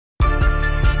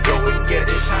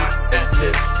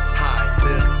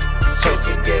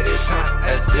as hot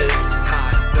as this.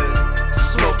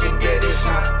 Smoke can get as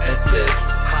hot as this.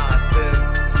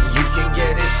 You can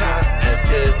get as hot as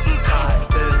this.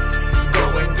 Go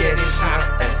and get as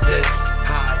hot as this.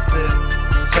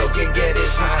 So can get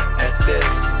as hot as this.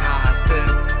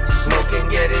 Smoke can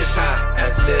get as hot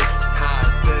as this.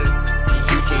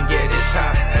 You can get as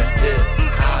hot as this.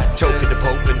 Choking the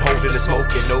poking, holding the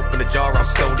smoking, open the jar, I'm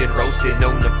stoned and roasted,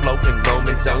 known to floating,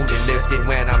 roaming, zoned and lifted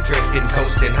when I'm drifting,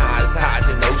 coasting, highs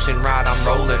in ocean ride, I'm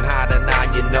rolling higher now,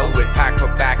 you know it, pack for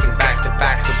back and back to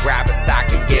back, so grab a sock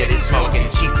and get it smoking,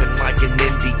 chiefin' like an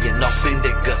Indian,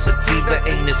 authentic, a sativa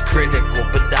ain't as critical,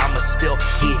 but I'ma still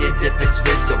eat it if it's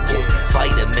visible,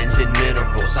 vitamins and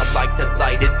minerals, I like to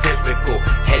light it typical,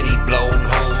 heady blown,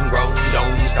 homegrown,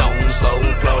 stone, slow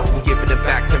flow, giving it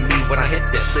back to me when I hit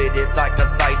this, lit it like a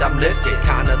light, I'm lifted,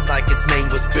 kinda like its name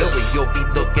was Billy. You'll be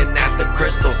looking at the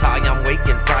crystals, high I'm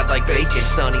waking, fried like bacon.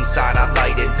 Sunny side I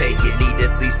light and take it, need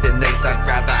at least an eighth. I'd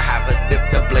rather have a sip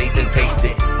to blaze and taste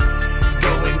it.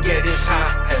 Go and get as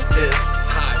hot as this.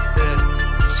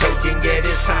 Choke and get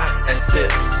as hot as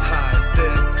this.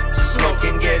 Smoke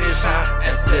and get as hot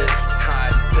as this.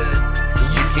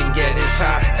 You can get as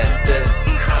hot as this.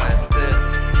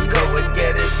 Go and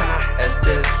get as hot as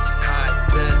this.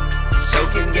 So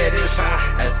can get as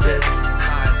hot as this.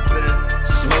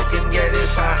 Smoke and get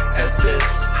as hot as this.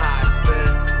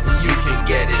 You can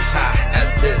get as hot as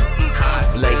this.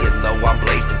 Laying low, I'm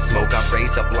blazing smoke. I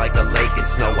raise up like a lake in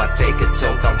snow. I take a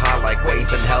toke, I'm high like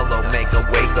waving hello. Make a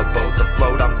wake of boat the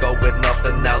float. I'm going up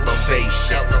in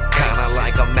elevation. Kinda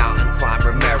like a mountain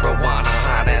climber, marijuana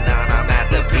hiding out. I'm at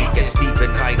the peak and steep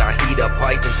in height. I heat a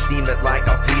pipe and steam it like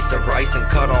a piece of rice and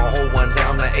cut a whole one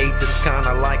down to eighths. It's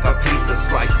kinda like a pizza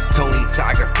slice. Tony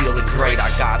Tiger feeling great. I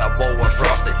got a bowl of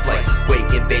frosted flakes.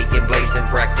 Waking, baking, blazing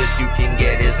breakfast. You can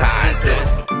get as high as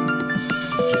this.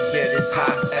 You can get as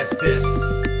hot as this.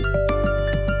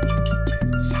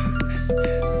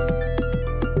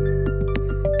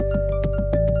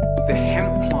 The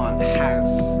hemp plant has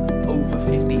over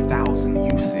 50,000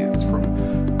 uses, from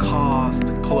cars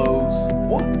to clothes.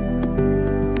 What?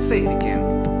 Say it again.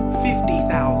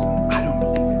 50,000. I don't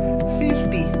believe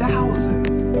it. 50,000.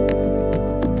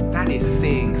 That is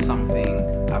saying something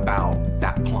about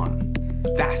that plant.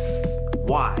 That's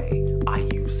why I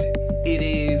use it. It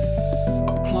is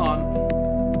a plant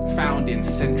found in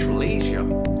Central Asia,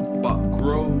 but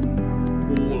grown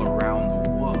all around the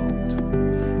world.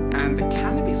 And the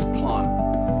cannabis plant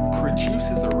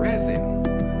produces a resin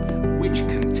which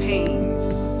can